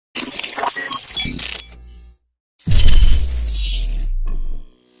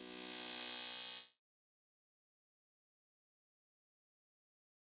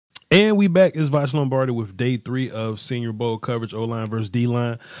And we back is Voch Lombardi with day 3 of Senior Bowl coverage, O-line versus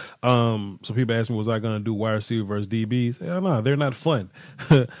D-line. So people ask me, was I going to do wide receiver versus DBs? Hell no, they're not fun.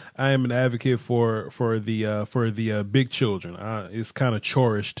 I am an advocate for the big children. It's kind of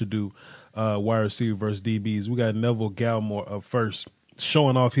chorish to do wide receiver versus DBs. We got Neville Gallimore up first,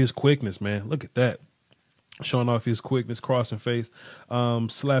 showing off his quickness, man. Look at that. Showing off his quickness, crossing face,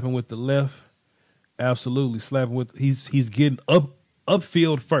 slapping with the left. Absolutely, slapping with. He's getting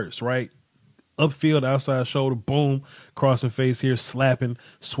upfield first, right? Upfield, outside shoulder, boom, crossing face here, slapping,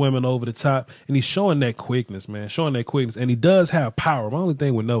 swimming over the top, and he's showing that quickness, man. Showing that quickness, and he does have power. My only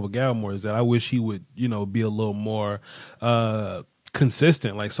thing with Neville Gallimore is that I wish he would, be a little more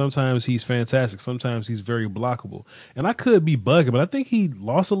consistent. Like sometimes he's fantastic, sometimes he's very blockable, and I could be bugging, but I think he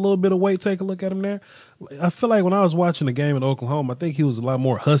lost a little bit of weight. Take a look at him there. I feel like when I was watching the game in Oklahoma, I think he was a lot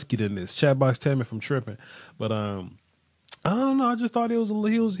more husky than this. Chatbox tell me if I'm tripping, but I don't know. I just thought he was a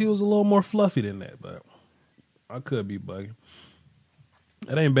little more fluffy than that, but I could be bugging.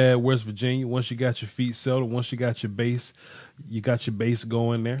 It ain't bad, West Virginia. Once you got your feet settled, once you got your base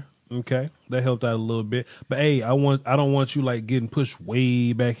going there. Okay, that helped out a little bit. But hey, I don't want you like getting pushed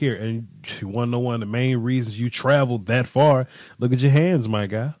way back here. And you want to know one of the main reasons you traveled that far? Look at your hands, my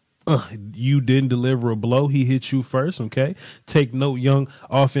guy. You didn't deliver a blow. He hit you first, okay? Take note, young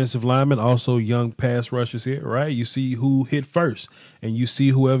offensive linemen, also young pass rushers here, right? You see who hit first, and you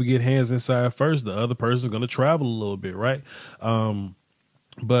see whoever get hands inside first, the other person's going to travel a little bit, right?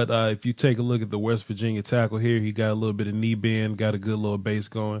 But if you take a look at the West Virginia tackle here, he got a little bit of knee bend, got a good little base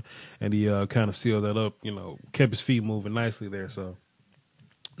going, and he kind of sealed that up, kept his feet moving nicely there, so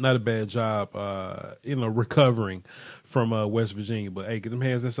not a bad job, recovering from West Virginia. But hey, get them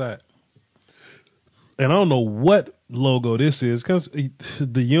hands inside. And I don't know what logo this is, because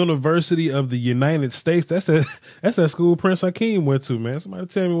the University of the United States, that's that school Prince Hakeem went to, man. Somebody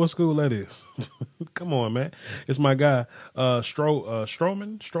tell me what school that is. Come on, man. It's my guy,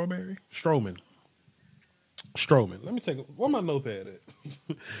 Stroman. Let me take where my notepad at?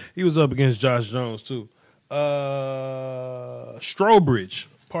 He was up against Josh Jones, too. Strobridge.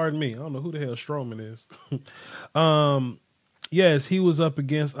 Pardon me. I don't know who the hell Stroman is. Yes, he was up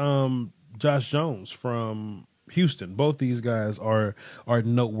against Josh Jones from Houston. Both these guys are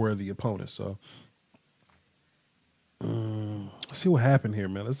noteworthy opponents. So let's see what happened here,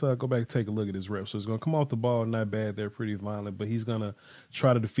 man. Let's go back and take a look at his reps. So he's going to come off the ball, not bad. They're pretty violent, but he's going to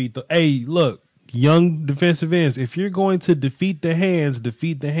try to defeat the – hey, look. Young defensive ends, if you're going to defeat the hands,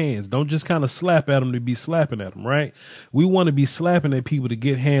 defeat the hands. Don't just kind of slap at them to be slapping at them, right? We want to be slapping at people to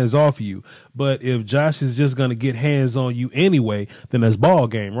get hands off of you. But if Josh is just going to get hands on you anyway, then that's ball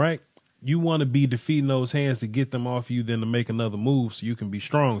game, right? You want to be defeating those hands to get them off you, then to make another move so you can be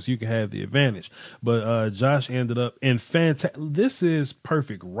strong, so you can have the advantage. But Josh ended up in fantastic. This is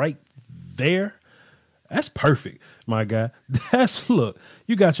perfect right there. That's perfect, my guy. Look,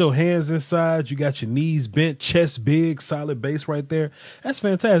 you got your hands inside, you got your knees bent, chest big, solid base right there. That's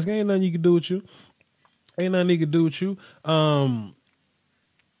fantastic. Ain't nothing you can do with you.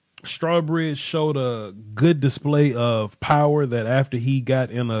 Strawbridge showed a good display of power that after he got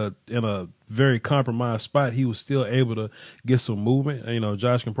in a very compromised spot, he was still able to get some movement.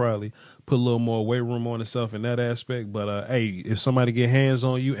 Josh can probably put a little more weight room on himself in that aspect. But, hey, if somebody get hands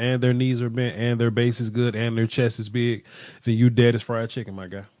on you and their knees are bent and their base is good and their chest is big, then you dead as fried chicken, my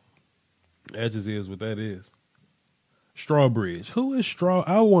guy. That just is what that is. Strawbridge. Who is Straw?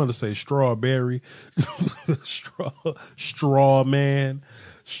 I want to say Strawberry. Straw Man.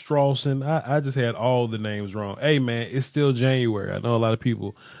 Strawson. I just had all the names wrong. Hey, man, it's still January. I know a lot of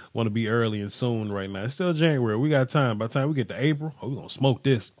people want to be early and soon right now. It's still January. We got time. By the time we get to April, we're going to smoke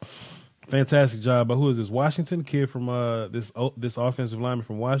this. Fantastic job by who is this? Washington, kid from this offensive lineman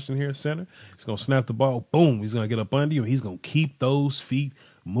from Washington here, center. He's going to snap the ball. Boom. He's going to get up under you, and he's going to keep those feet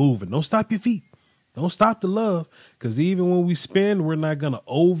moving. Don't stop your feet. Don't stop the love, because even when we spin, we're not going to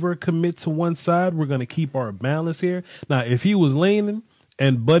overcommit to one side. We're going to keep our balance here. Now, if he was leaning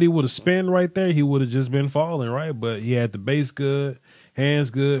and Buddy would have spun right there, he would have just been falling, right? But he had the base good,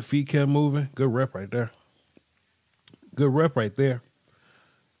 hands good, feet kept moving. Good rep right there. Good rep right there.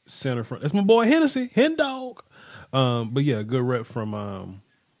 Center front. That's my boy Hennessy, Hen Dog. But yeah, good rep from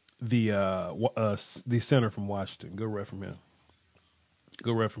the center from Washington. Good rep from him.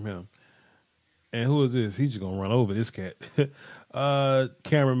 Good rep from him. And who is this? He's just gonna run over this cat.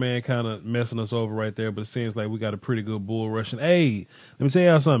 Cameraman kind of messing us over right there, but it seems like we got a pretty good bull rushing. Hey, let me tell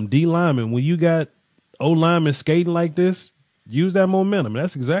y'all something. D lineman, when you got O lineman skating like this, use that momentum. And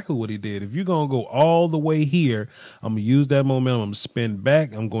that's exactly what he did. If you're gonna go all the way here, I'm gonna use that momentum. I'm gonna spin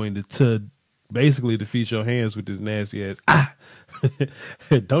back. I'm going to basically defeat your hands with this nasty ass.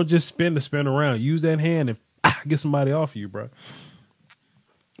 Don't just spin to spin around. Use that hand and get somebody off of you, bro.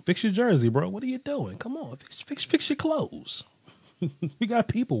 Fix your jersey, bro. What are you doing? Come on, fix your clothes. We got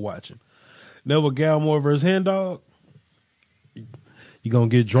people watching. Neville Gallimore versus Hen Dog. You gonna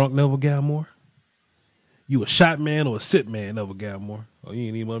get drunk, Neville Gallimore? You a shot man or a sip man, Neville Gallimore? Oh, you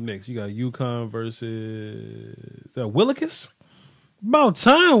ain't even up next. You got UConn versus is that Willikers? About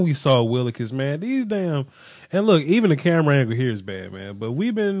time we saw Willikers, man. These damn and look, even the camera angle here is bad, man. But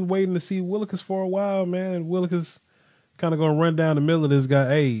we've been waiting to see Willikers for a while, man. And Willikers kind of gonna run down the middle of this guy.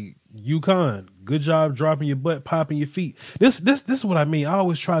 Hey, UConn, good job dropping your butt, popping your feet. This is what I mean. I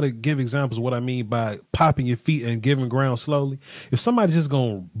always try to give examples of what I mean by popping your feet and giving ground slowly. If somebody's just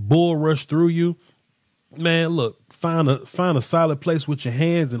gonna bull rush through you, man, look, find a solid place with your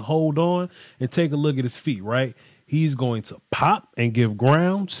hands and hold on and take a look at his feet, right? He's going to pop and give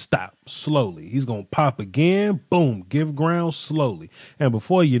ground, stop, slowly. He's going to pop again, boom, give ground slowly. And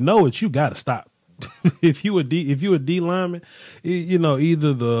before you know it, you got to stop. If you a D lineman, you know,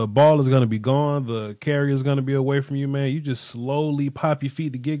 either the ball is going to be gone, the carrier is going to be away from you, man. You just slowly pop your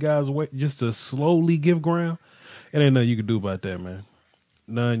feet to get guys away, just to slowly give ground. It ain't nothing you can do about that, man.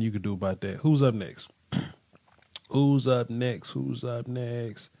 None you can do about that. Who's up next? Who's up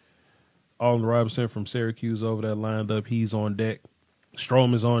next? Alden Robinson from Syracuse over there lined up. He's on deck.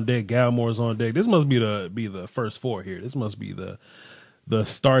 Strom is on deck. Gallimore's on deck. This must be the first four here. This must be the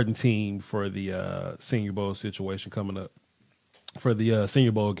starting team for the Senior Bowl situation coming up. For the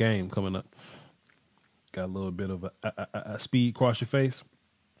Senior Bowl game coming up. Got a little bit of a speed cross your face.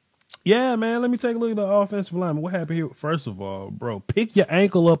 Yeah, man, let me take a look at the offensive lineman. What happened here? First of all, bro, pick your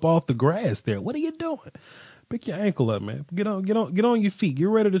ankle up off the grass there. What are you doing? Pick your ankle up, man. Get on your feet. Get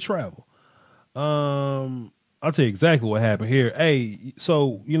ready to travel. I'll tell you exactly what happened here. Hey,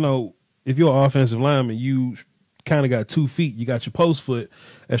 so, you know, if you're an offensive lineman, you kind of got 2 feet. You got your post foot,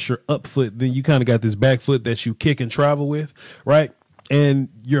 that's your up foot. Then you kind of got this back foot that you kick and travel with, right? And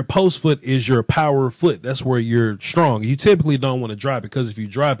your post foot is your power foot. That's where you're strong. You typically don't want to drop it because if you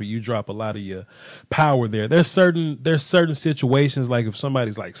drop it, you drop a lot of your power there. There's certain situations like if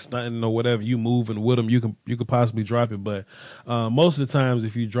somebody's like stunting or whatever, you moving with them, you could possibly drop it. But most of the times,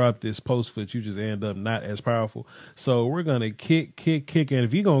 if you drop this post foot, you just end up not as powerful. So we're gonna kick, and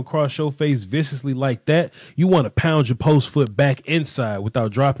if you're gonna cross your face viciously like that, you want to pound your post foot back inside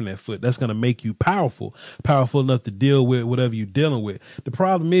without dropping that foot. That's gonna make you powerful enough to deal with whatever you're dealing with. The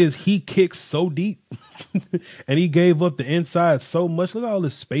problem is he kicks so deep and he gave up the inside so much. Look at all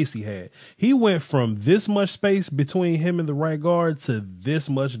this space he had. He went from this much space between him and the right guard to this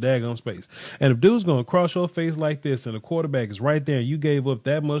much daggone space. And if dude's going to cross your face like this and the quarterback is right there and you gave up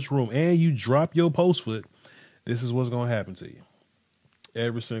that much room and you drop your post foot, this is what's going to happen to you.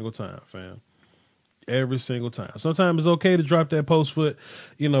 Every single time, fam. Every single time. Sometimes it's okay to drop that post foot,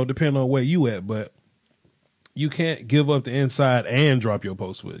 you know, depending on where you at, but you can't give up the inside and drop your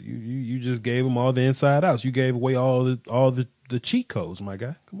post foot. You just gave them all the inside outs. You gave away all the cheat codes, my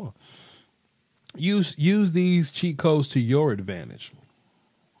guy. Come on. Use these cheat codes to your advantage.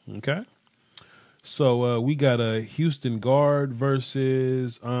 Okay? So we got a Houston guard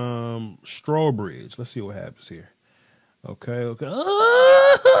versus Strawbridge. Let's see what happens here. Okay.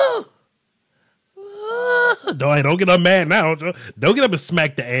 Don't get up mad now. Don't get up and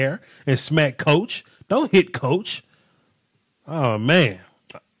smack the air and smack coach. Don't hit coach. Oh, man.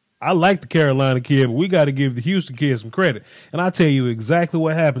 I like the Carolina kid, but we got to give the Houston kid some credit. And I'll tell you exactly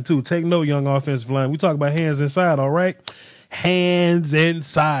what happened, too. Take note, young offensive line. We talk about hands inside, all right? Hands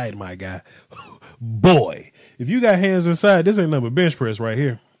inside, my guy. Boy, if you got hands inside, this ain't nothing but bench press right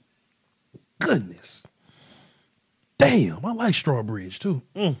here. Goodness. Damn, I like Strawbridge, too.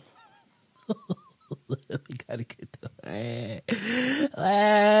 We gotta get wait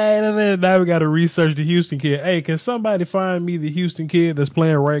a minute. Now we gotta research the Houston kid. Hey, can somebody find me the Houston kid that's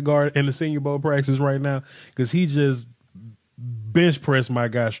playing right guard in the Senior Bowl practice right now? Because he just bench pressed my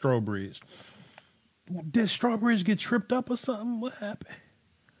guy Strawbridge. Did Strawbridge get tripped up or something? What happened?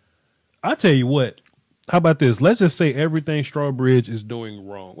 I'll tell you what. How about this? Let's just say everything Strawbridge is doing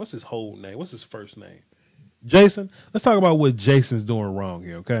wrong. What's his whole name? What's his first name? Jason. Let's talk about what Jason's doing wrong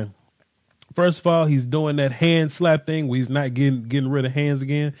here, okay? First of all, he's doing that hand slap thing where he's not getting rid of hands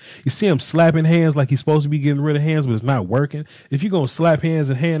again. You see him slapping hands like he's supposed to be getting rid of hands, but it's not working. If you're going to slap hands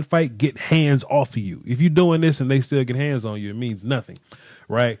and hand fight, get hands off of you. If you're doing this and they still get hands on you, it means nothing,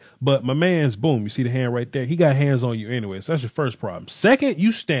 right? But my man's, boom, you see the hand right there? He got hands on you anyway, so that's your first problem. Second,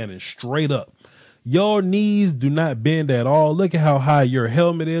 you standing straight up. Your knees do not bend at all. Look at how high your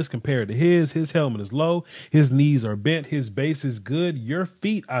helmet is compared to his. His helmet is low. His knees are bent. His base is good. Your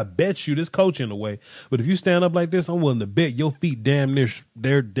feet, I bet you, this coach in the way. But if you stand up like this, I'm willing to bet your feet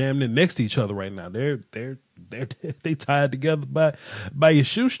they're damn near next to each other right now. They tied together by your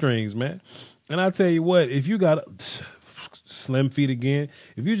shoestrings, man. And I tell you what, if you got slim feet again,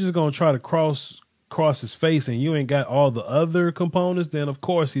 if you're just gonna try to cross his face and you ain't got all the other components, then of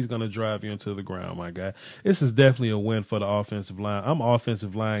course he's going to drive you into the ground, my guy. This is definitely a win for the offensive line. I'm an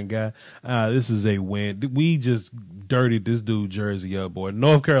offensive line guy. This is a win. We just dirtied this dude jersey up, boy.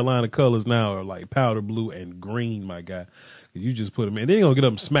 North Carolina colors now are like powder blue and green, my guy. You just put him in. They ain't going to get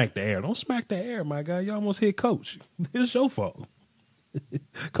up and smack the air. Don't smack the air, my guy. You almost hit coach. It's your fault.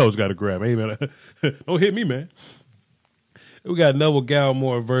 Coach got to grab. Hey, man. Don't hit me, man. We got Neville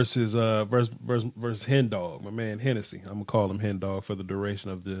Gallimore versus Hen Dog, my man Hennessy. I'm gonna call him Hen Dog for the duration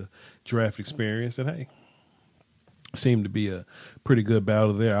of the draft experience. And hey, seemed to be a pretty good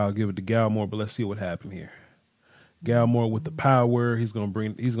battle there. I'll give it to Gallimore, but let's see what happened here. Gallimore with the power. He's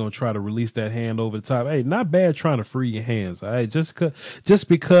gonna try to release that hand over the top. Hey, not bad trying to free your hands. All right, just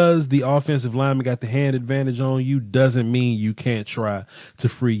because the offensive lineman got the hand advantage on you doesn't mean you can't try to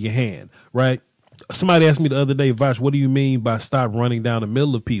free your hand, right? Somebody asked me the other day, Voch, what do you mean by stop running down the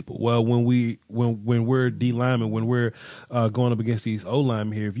middle of people? Well, when we're D linemen, when we're going up against these O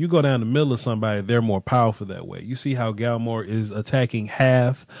linemen here, if you go down the middle of somebody, they're more powerful that way. You see how Gallimore is attacking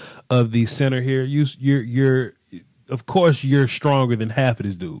half of the center here. You're of course, you're stronger than half of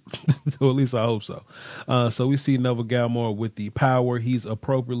this dude. So at least I hope so. So we see Neville Gallimore with the power. He's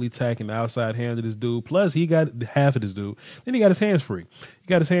appropriately attacking the outside hand of this dude. Plus, he got half of this dude. Then he got his hands free. He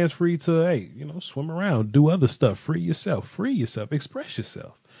got his hands free to, hey, swim around, do other stuff, free yourself, express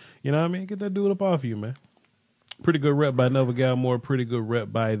yourself. You know what I mean? Get that dude up off you, man. Pretty good rep by Neville Gallimore. Pretty good rep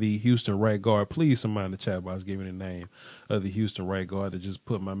by the Houston right guard. Please, somebody in the chat box give me the name of the Houston right guard that just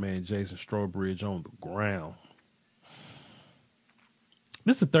put my man Jason Strawbridge on the ground.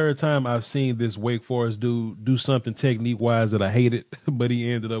 This is the third time I've seen this Wake Forest dude do something technique-wise that I hated, but he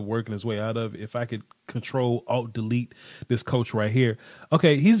ended up working his way out of it. If I could control, alt-delete this coach right here.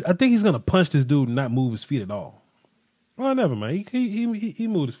 Okay, I think he's going to punch this dude and not move his feet at all. Well, never mind. He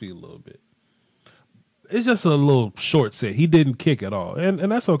moved his feet a little bit. It's just a little short set. He didn't kick at all,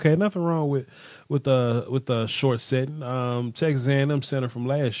 and that's okay. Nothing wrong with the short setting. Texas A&M center from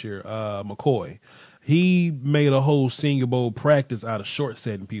last year, McCoy. He made a whole Senior Bowl practice out of short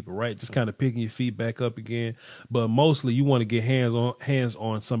setting people, right? Just kind of picking your feet back up again. But mostly you want to get hands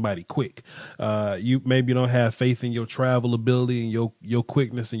on somebody quick. You don't have faith in your travel ability and your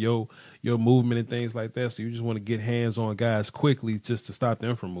quickness and your movement and things like that. So you just want to get hands on guys quickly just to stop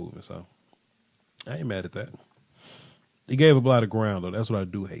them from moving. So I ain't mad at that. He gave up a lot of ground, though. That's what I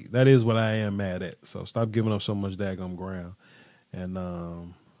do hate. That is what I am mad at. So stop giving up so much daggum ground.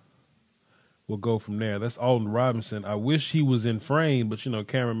 And we'll go from there. That's Alden Robinson. I wish he was in frame, but,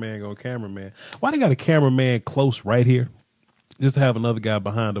 cameraman go cameraman. Why they got a cameraman close right here? Just to have another guy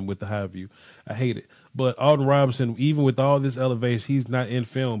behind him with the high view. I hate it. But Alden Robinson, even with all this elevation, he's not in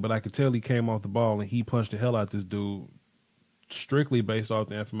film, but I could tell he came off the ball and he punched the hell out this dude. Strictly based off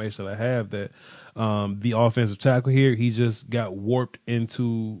the information that I have, that the offensive tackle here, he just got warped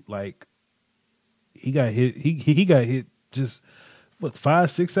into, like, he got hit. He got hit just 5,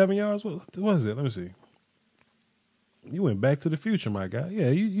 6, 7 yards. What was it? Let me see. You went back to the future, my guy. Yeah,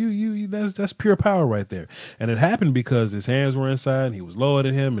 you. That's pure power right there. And it happened because his hands were inside, and he was lower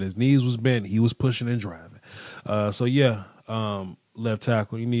than him, and his knees was bent. And he was pushing and driving. So yeah. Left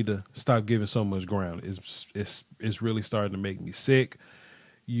tackle, you need to stop giving so much ground. It's really starting to make me sick.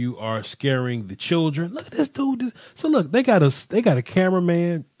 You are scaring the children. Look at this dude. So look, they got a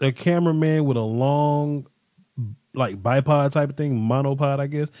cameraman with a long, like, bipod type of thing, monopod, I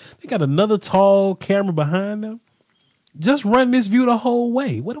guess. They got another tall camera behind them. Just run this view the whole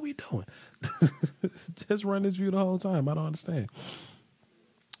way. What are we doing? Just run this view the whole time. I don't understand.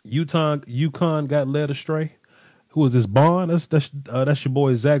 UConn got led astray. Who was this, Bond? That's your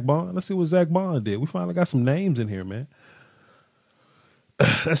boy Zach Bond. Let's see what Zach Bond did. We finally got some names in here, man.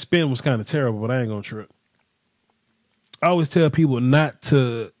 That spin was kind of terrible, but I ain't gonna trip. I always tell people not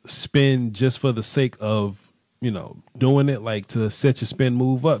to spin just for the sake of, doing it, like to set your spin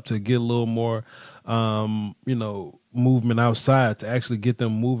move up to get a little more, movement outside to actually get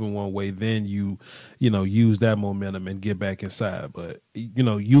them moving one way. Then use that momentum and get back inside. But,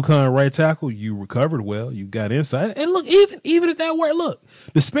 UConn right tackle, you recovered well. You got inside. And look, even if that worked, look,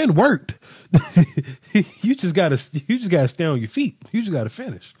 the spin worked. You just gotta stay on your feet. You just gotta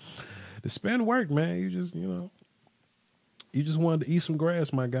finish. The spin worked, man. You just wanted to eat some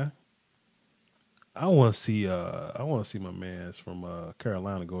grass, my guy. I want to see my man's from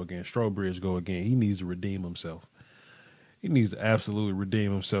Carolina go again. Strobridge go again. He needs to redeem himself. He needs to absolutely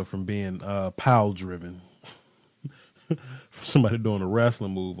redeem himself from being pile driven. Somebody doing a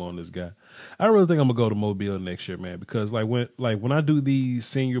wrestling move on this guy. I really think I'm gonna go to Mobile next year, man, because when I do these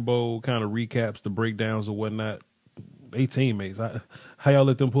Senior Bowl kind of recaps, the breakdowns or whatnot, they teammates. How y'all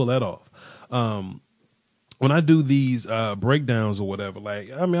let them pull that off? When I do these breakdowns or whatever,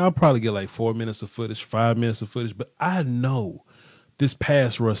 I'll probably get like 4 minutes of footage, 5 minutes of footage, but I know this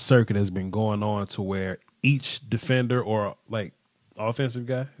pass rush circuit has been going on to where each defender or like offensive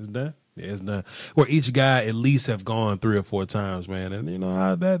guy is done. Yeah, it's done. Where each guy at least have gone 3 or 4 times, man, and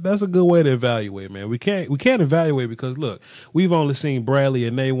that's a good way to evaluate, man. We can't evaluate because look, we've only seen Bradley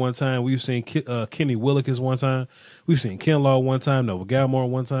and Nay one time. We've seen Kenny Willikers one time. We've seen Kinlaw one time. Nova Gallimore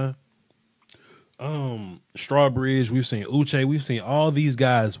one time. Strawbridge. We've seen Uche. We've seen all these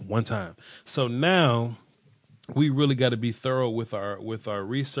guys one time. So now we really got to be thorough with our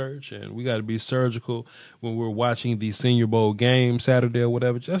research, and we got to be surgical when we're watching the Senior Bowl game Saturday or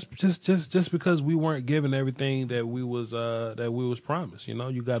whatever. Just because we weren't given everything that we was promised. You know,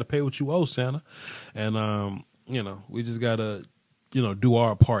 you got to pay what you owe, Santa, and we just gotta do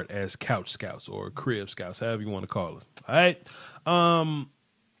our part as couch scouts or crib scouts, however you want to call it. All right.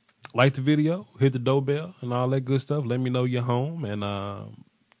 Like the video, hit the doorbell, and all that good stuff. Let me know you're home, and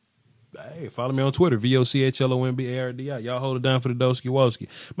hey, follow me on Twitter, VOCHLOMBARDI. Y'all hold it down for the Doski Woski.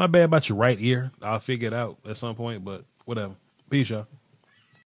 My bad about your right ear. I'll figure it out at some point, but whatever. Peace, y'all.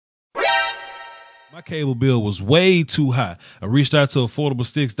 My cable bill was way too high. I reached out to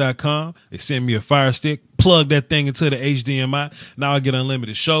affordablesticks.com. They sent me a Fire Stick, plugged that thing into the HDMI. Now I get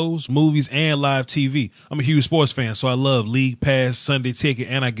unlimited shows, movies, and live TV. I'm a huge sports fan, so I love League Pass, Sunday Ticket,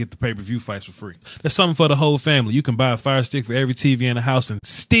 and I get the pay-per-view fights for free. That's something for the whole family. You can buy a Fire Stick for every TV in the house and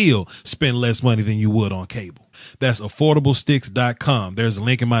still spend less money than you would on cable. That's affordablesticks.com. There's a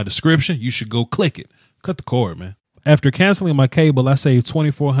link in my description. You should go click it. Cut the cord, man. After canceling my cable, I saved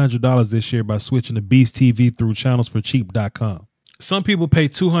 $2,400 this year by switching to Beast TV through channelsforcheap.com. Some people pay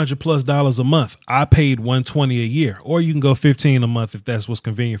 $200+ a month. I paid $120 a year, or you can go $15 a month if that's what's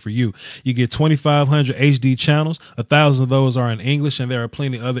convenient for you. You get 2,500 HD channels. 1,000 of those are in English, and there are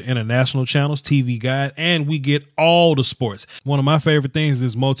plenty of other international channels, TV Guide, and we get all the sports. One of my favorite things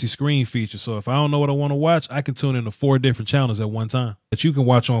is multi-screen feature. So if I don't know what I want to watch, I can tune into 4 different channels at one time that you can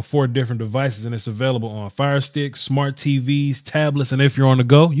watch on 4 different devices, and it's available on Fire Stick, smart TVs, tablets, and if you're on the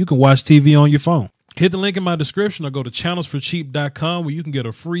go, you can watch TV on your phone. Hit the link in my description or go to channelsforcheap.com where you can get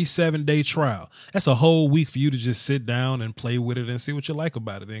a free 7-day trial. That's a whole week for you to just sit down and play with it and see what you like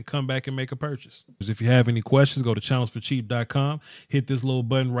about it. Then come back and make a purchase. If you have any questions, go to channelsforcheap.com, hit this little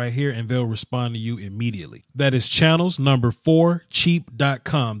button right here, and they'll respond to you immediately. That is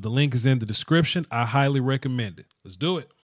channels4cheap.com. The link is in the description. I highly recommend it. Let's do it.